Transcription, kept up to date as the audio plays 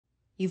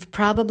You've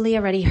probably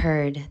already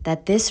heard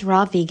that this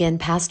raw vegan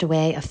passed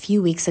away a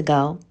few weeks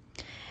ago.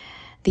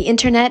 The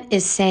internet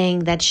is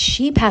saying that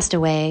she passed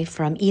away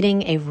from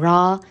eating a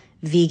raw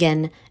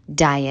vegan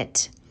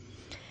diet.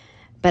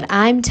 But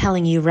I'm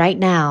telling you right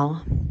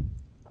now,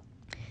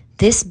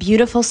 this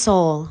beautiful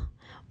soul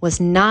was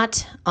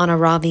not on a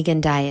raw vegan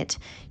diet.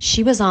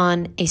 She was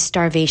on a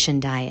starvation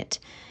diet.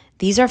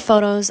 These are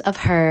photos of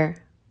her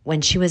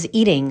when she was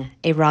eating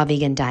a raw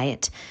vegan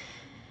diet.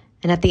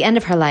 And at the end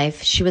of her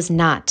life, she was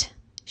not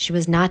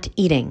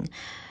eating.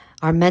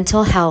 Our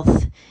mental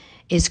health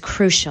is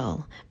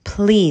crucial.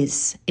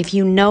 Please, if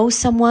you know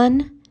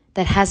someone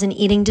that has an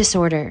eating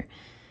disorder,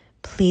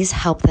 please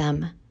help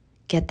them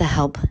get the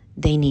help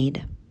they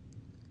need.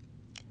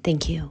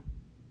 Thank you.